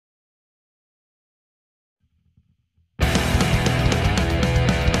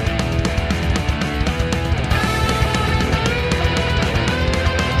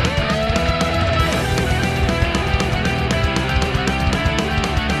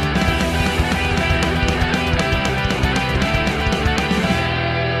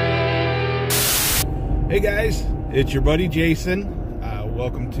Hey guys, it's your buddy Jason.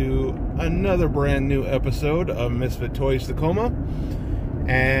 Welcome to another brand new episode of Misfit Toys Tacoma.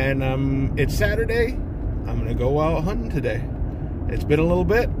 And it's Saturday. I'm gonna go out hunting today. It's been a little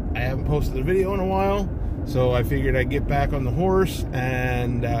bit. I haven't posted a video in a while, so I figured I'd get back on the horse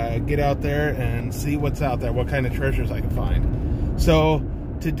and get out there and see what's out there, what kind of treasures I can find. So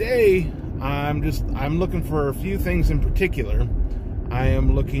today I'm looking for a few things in particular. I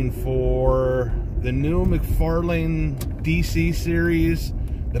am looking for the new McFarlane DC series,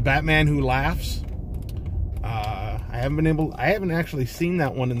 The Batman Who Laughs. I haven't actually seen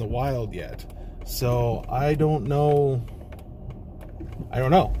that one in the wild yet, so I don't know.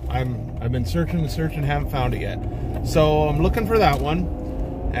 I've been searching and haven't found it yet. So I'm looking for that one,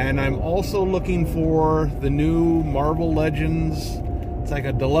 and I'm also looking for the new Marvel Legends. It's like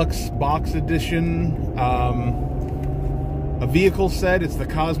a deluxe box edition, a vehicle set. It's the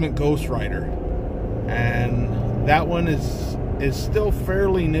Cosmic Ghost Rider. And that one is still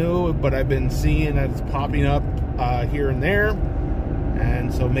fairly new, but I've been seeing that it's popping up here and there,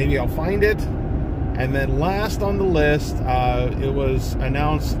 and so maybe I'll find it. And then last on the list, it was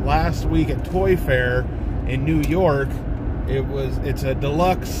announced last week at Toy Fair in New York. It's a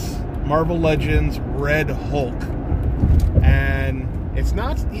deluxe Marvel Legends Red Hulk, and it's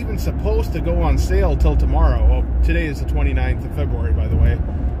not even supposed to go on sale till tomorrow. Well, today is the 29th of February, by the way.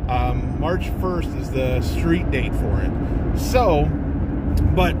 March 1st is the street date for it.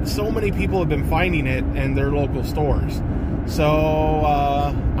 But so many people have been finding it in their local stores. So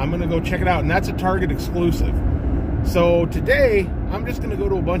I'm going to go check it out. And that's a Target exclusive. So today, I'm just going to go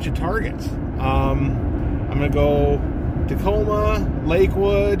to a bunch of Targets. I'm going to go Tacoma,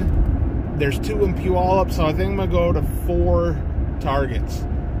 Lakewood. There's 2 in Puyallup. So I think I'm going to go to 4 Targets.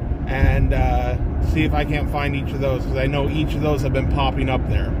 And see if I can't find each of those, because I know each of those have been popping up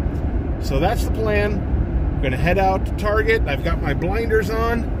there. So that's the plan. I'm gonna head out to Target. I've got my blinders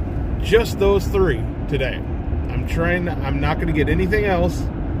on. Just those 3 today. I'm not gonna get anything else.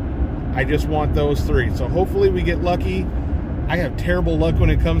 I just want those 3. So hopefully we get lucky. I have terrible luck when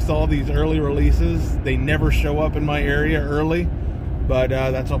it comes to all these early releases. They never show up in my area early, but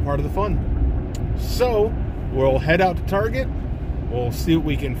that's all part of the fun. So we'll head out to Target. We'll see what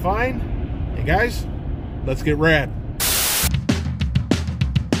we can find. Hey guys, let's get rad.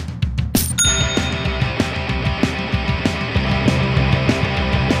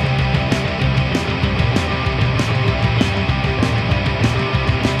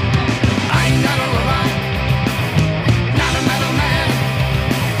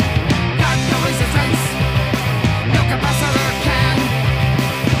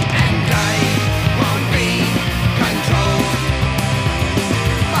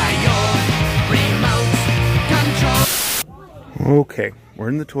 Okay, we're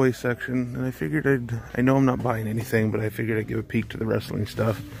in the toy section, and I figured I know I'm not buying anything, but I figured I'd give a peek to the wrestling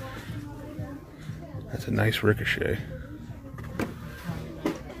stuff. That's a nice Ricochet.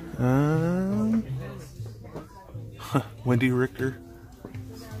 Wendy Richter.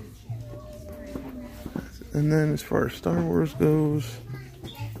 And then as far as Star Wars goes,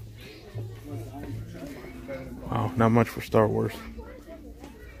 wow, not much for Star Wars.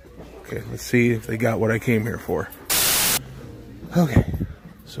 Okay, let's see if they got what I came here for. Okay,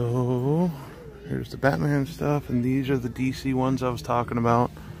 so here's the Batman stuff, and these are the DC ones I was talking about.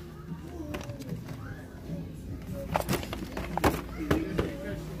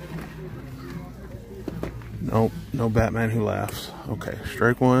 Nope, no Batman Who Laughs. Okay,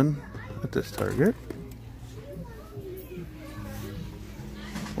 strike 1 at this Target.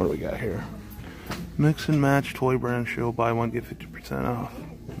 What do we got here? Mix and match toy brand show, buy one get 50% off.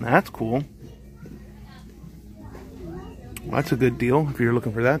 That's cool. Well, that's a good deal if you're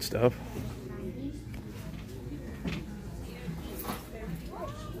looking for that stuff.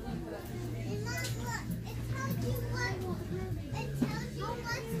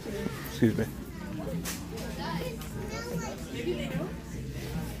 Excuse me.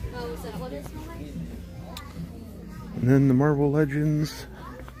 And then the Marvel Legends.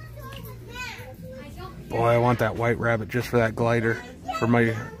 Boy, I want that White Rabbit just for that glider for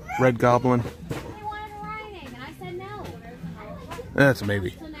my Red Goblin. That's a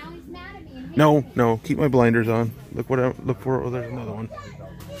maybe. No, keep my blinders on. Look for. Oh, there's another one.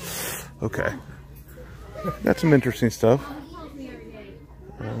 Okay, got some interesting stuff.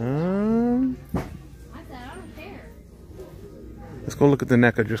 Let's go look at the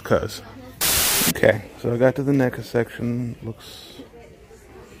NECA just cause. Okay, so I got to the NECA section. Looks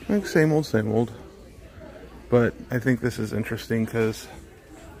like same old. But I think this is interesting because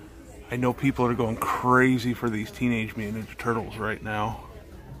I know people are going crazy for these Teenage Mutant Ninja Turtles right now.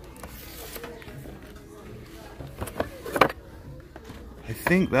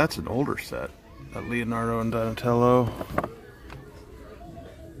 think that's an older set. That Leonardo and Donatello.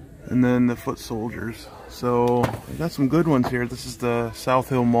 And then the foot soldiers. So we got some good ones here. This is the South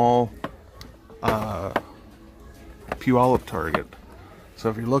Hill Mall Puyallup Target. So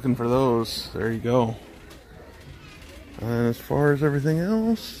if you're looking for those, there you go. And as far as everything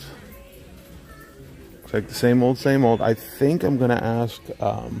else, looks like the same old, same old. I think I'm gonna ask,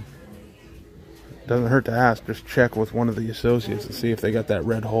 doesn't hurt to ask, just check with one of the associates and see if they got that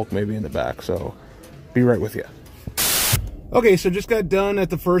Red Hulk maybe in the back. So be right with you. Okay, so just got done at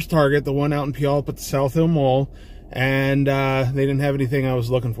the first Target, the one out in Puyallup at the South Hill Mall, and they didn't have anything I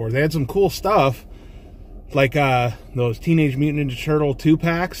was looking for. They had some cool stuff, like those Teenage Mutant Ninja Turtle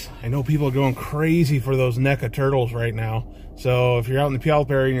 2-packs. I know people are going crazy for those NECA turtles right now. So if you're out in the Puyallup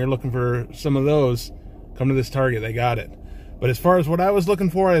area and you're looking for some of those, come to this Target, they got it. But as far as what I was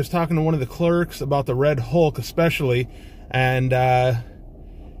looking for, I was talking to one of the clerks about the Red Hulk especially, and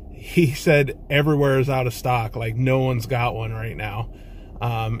he said everywhere is out of stock. Like, no one's got one right now,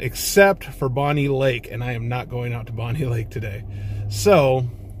 except for Bonnie Lake, and I am not going out to Bonnie Lake today. So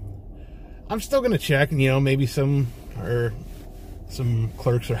I'm still gonna check, and you know, maybe some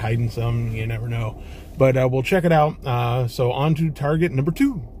clerks are hiding some. You never know, but we'll check it out. So on to Target number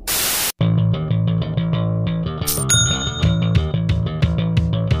 2.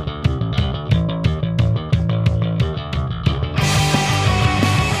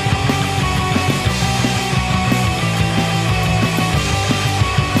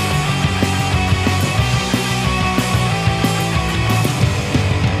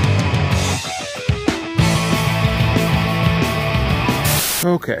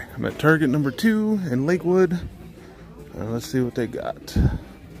 Okay, I'm at Target number 2 in Lakewood. Let's see what they got.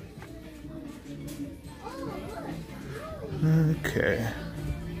 Okay.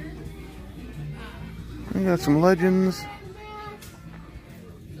 We got some Legends.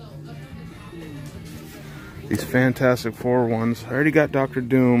 These Fantastic Four ones. I already got Dr.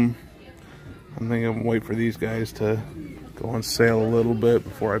 Doom. I'm thinking I'm gonna wait for these guys to go on sale a little bit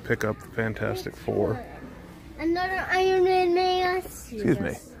before I pick up the Fantastic Four. Another Iron Man. Excuse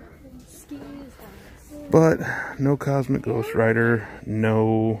me. But no Cosmic Ghost Rider,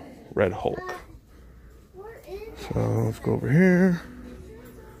 no Red Hulk. So let's go over here.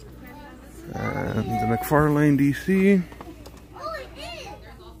 And the McFarlane DC.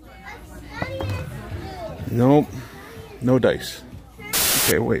 Nope. No dice.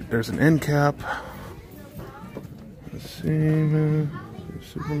 Okay, wait, there's an end cap. Let's see.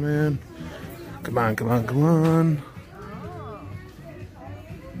 Superman. Come on, come on, come on.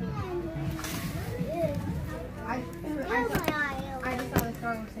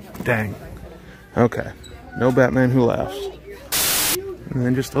 Dang. Okay. No Batman Who Laughs. And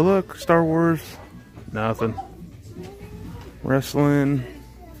then just a look. Star Wars. Nothing. Wrestling.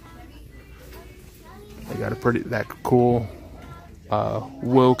 I got that cool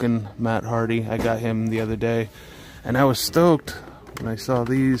Woken Matt Hardy. I got him the other day. And I was stoked when I saw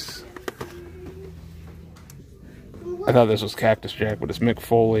these. I thought this was Cactus Jack, but it's Mick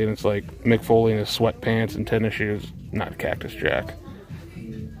Foley, and it's like Mick Foley in his sweatpants and tennis shoes, not Cactus Jack.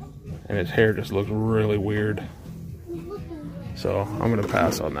 And his hair just looks really weird. So I'm gonna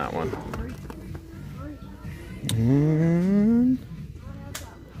pass on that one.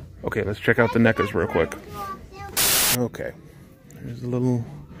 Okay, let's check out the NECAs real quick. Okay, there's a little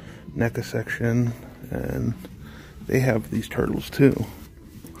NECA section, and they have these turtles too.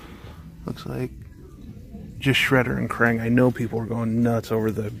 Looks like just Shredder and Krang. I know people are going nuts over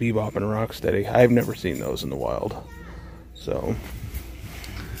the Bebop and Rocksteady. I've never seen those in the wild. So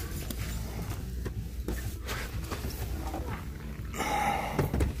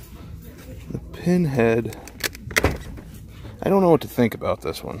the Pinhead, I don't know what to think about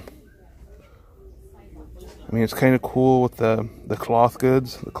this one. I mean, it's kind of cool with the cloth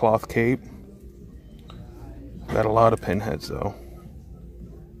goods, the cloth cape. Got a lot of Pinheads though.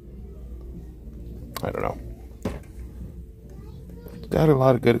 I don't know. Got a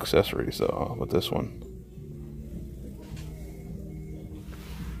lot of good accessories though with this one.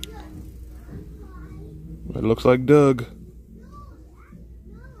 It looks like Doug.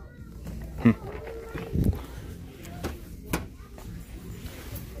 And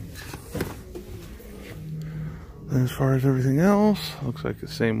as far as everything else, looks like the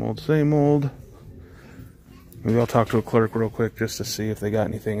same old, same old. Maybe I'll talk to a clerk real quick just to see if they got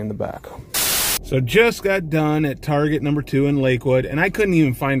anything in the back. So just got done at Target number 2 in Lakewood, and I couldn't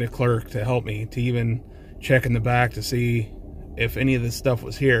even find a clerk to help me to even check in the back to see if any of this stuff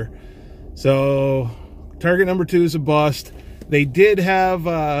was here. So Target number 2 is a bust. They did have,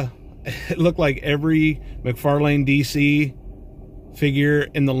 it looked like every McFarlane DC figure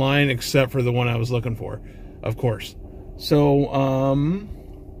in the line except for the one I was looking for, of course. So,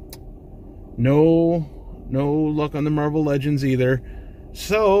 no luck on the Marvel Legends either.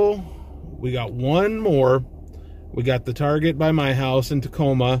 So, we got one more. We got the Target by my house in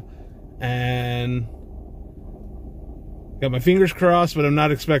Tacoma, and got my fingers crossed, but I'm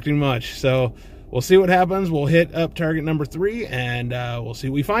not expecting much. So, we'll see what happens. We'll hit up Target number 3, and we'll see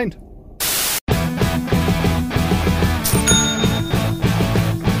what we find.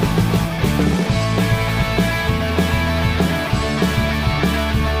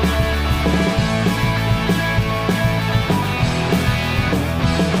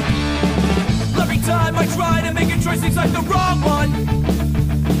 I try to make a choice, seems like the wrong one.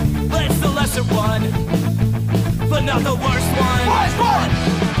 But it's the lesser one, but not the worst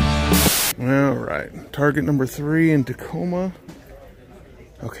one. Alright, Target number 3 in Tacoma.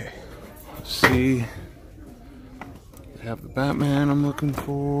 Okay, let's see. I have the Batman I'm looking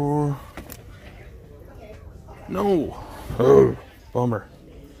for. No! Oh, bummer.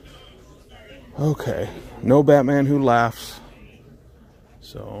 Okay, no Batman Who Laughs.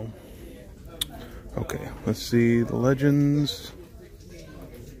 So... okay, let's see the Legends.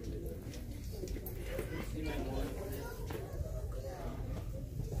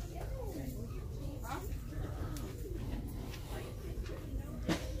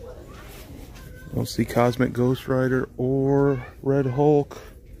 Don't see Cosmic Ghost Rider or Red Hulk.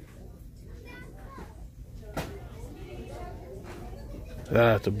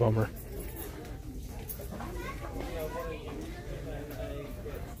 That's a bummer.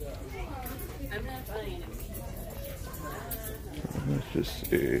 Let's just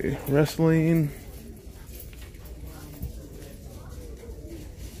see. Wrestling.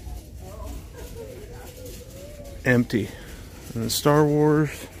 Empty. And then Star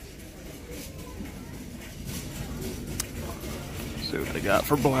Wars. Let's see what they got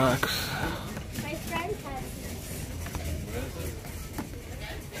for blacks. My friend has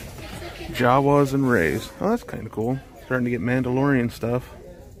Jawas and Rays. Oh, that's kind of cool. Starting to get Mandalorian stuff.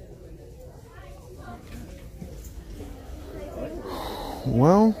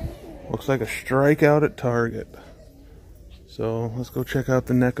 Well, looks like a strikeout at Target. So let's go check out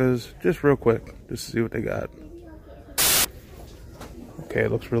the NECAs just real quick, just to see what they got. Okay,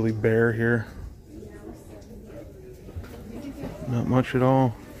 it looks really bare here. Not much at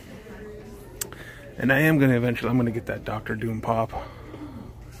all. And I am gonna eventually, I'm gonna get that Doctor Doom pop.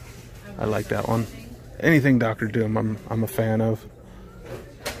 I like that one. Anything Doctor Doom, I'm a fan of.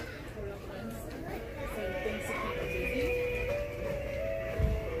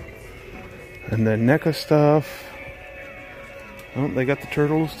 And then NECA stuff. Oh, they got the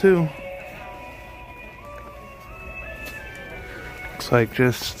turtles too. Looks like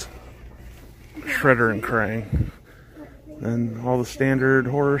just Shredder and Krang. Then all the standard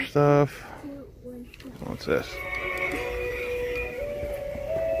horror stuff. What's this?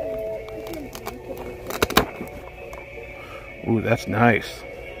 Ooh, that's nice.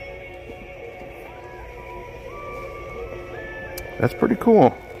 That's pretty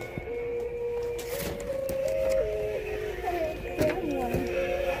cool.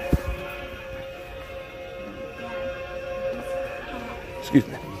 Excuse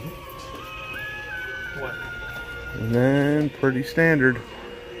me. What? And then pretty standard.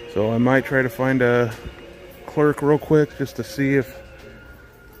 So I might try to find a clerk real quick just to see if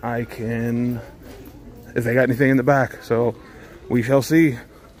I can, if they got anything in the back. So we shall see.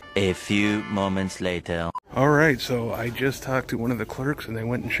 A few moments later. Alright, so I just talked to one of the clerks and they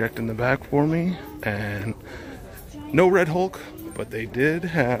went and checked in the back for me. And no Red Hulk, but they did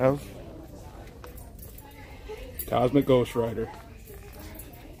have Cosmic Ghost Rider.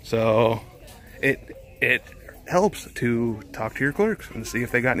 So it helps to talk to your clerks and see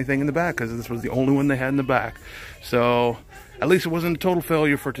if they got anything in the back, because this was the only one they had in the back. So at least it wasn't a total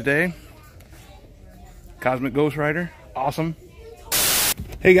failure for today. Cosmic Ghost Rider, awesome.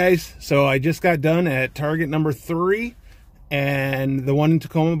 Hey guys, so I just got done at Target number 3 and the one in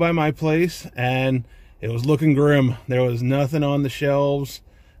Tacoma by my place, and it was looking grim. There was nothing on the shelves.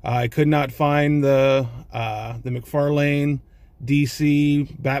 I could not find the McFarlane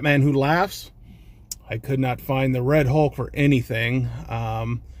DC Batman Who Laughs. I could not find the Red Hulk for anything.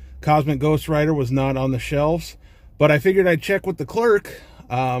 Cosmic Ghost Rider was not on the shelves, but I figured I'd check with the clerk.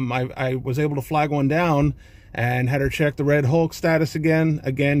 I was able to flag one down and had her check the Red Hulk status again,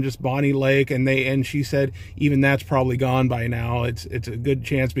 just Bonnie Lake, and she said even that's probably gone by now. It's a good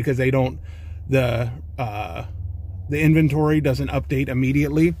chance because they don't, the inventory doesn't update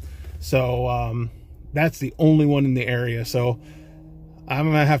immediately. So that's the only one in the area. So I'm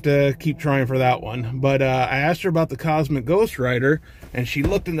gonna have to keep trying for that one. But I asked her about the Cosmic Ghost Rider, and she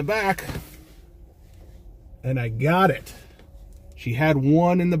looked in the back, and I got it. She had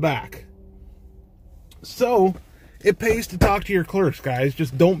one in the back. So it pays to talk to your clerks, guys.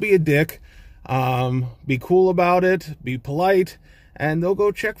 Just don't be a dick. Be cool about it. Be polite, and they'll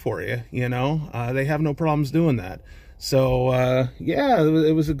go check for you. You know, they have no problems doing that. So yeah,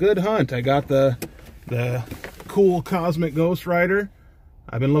 it was a good hunt. I got the cool Cosmic Ghost Rider.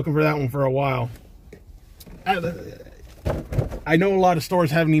 I've been looking for that one for a while. I know a lot of stores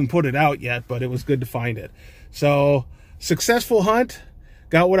haven't even put it out yet, but it was good to find it. So, successful hunt.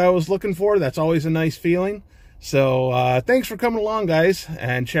 Got what I was looking for. That's always a nice feeling. So, thanks for coming along, guys,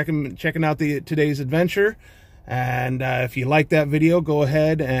 and checking out today's adventure. And if you like that video, go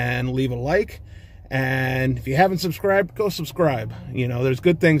ahead and leave a like. And if you haven't subscribed, go subscribe. You know, there's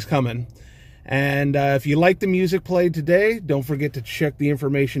good things coming. And if you like the music played today, don't forget to check the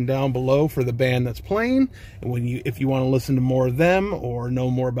information down below for the band that's playing. And if you want to listen to more of them or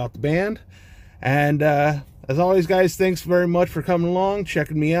know more about the band. And as always, guys, thanks very much for coming along,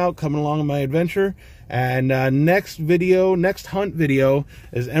 checking me out, coming along on my adventure. And next hunt video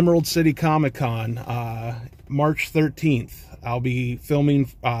is Emerald City Comic Con, March 13th. I'll be filming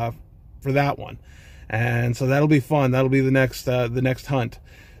for that one. And so that'll be fun. That'll be the next hunt.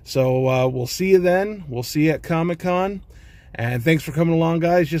 So we'll see you then. We'll see you at Comic-Con. And thanks for coming along,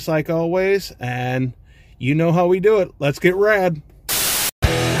 guys, just like always. And you know how we do it. Let's get rad.